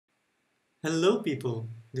Hello people,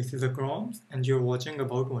 this is Akram and you're watching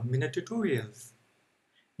about 1 minute tutorials.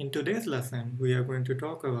 In today's lesson, we are going to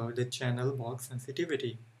talk about the channel box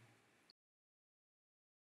sensitivity.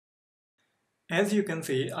 As you can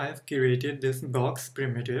see, I have created this box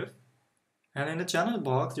primitive, and in the channel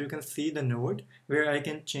box you can see the node where I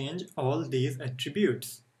can change all these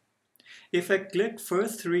attributes. If I click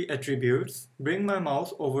first three attributes, bring my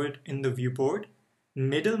mouse over it in the viewport,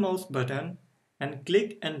 middle mouse button, and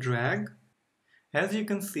click and drag, as you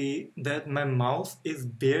can see that my mouse is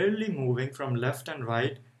barely moving from left and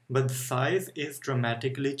right, but the size is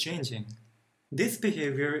dramatically changing. This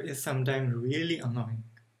behavior is sometimes really annoying,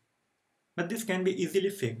 but this can be easily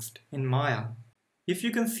fixed in Maya. If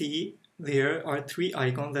you can see, there are three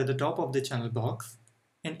icons at the top of the channel box,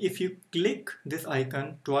 and if you click this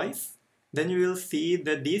icon twice, then you will see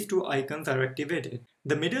that these two icons are activated.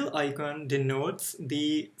 The middle icon denotes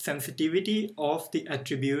the sensitivity of the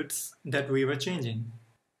attributes that we were changing.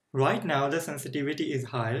 Right now the sensitivity is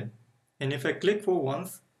high, and if I click for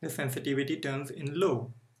once, the sensitivity turns in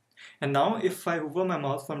low. And now if I hover my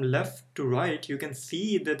mouse from left to right, you can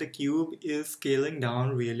see that the cube is scaling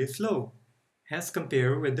down really slow as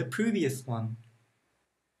compared with the previous one.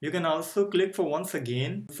 You can also click for once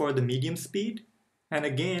again for the medium speed and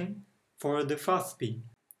again for the fast speed.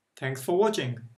 Thanks for watching.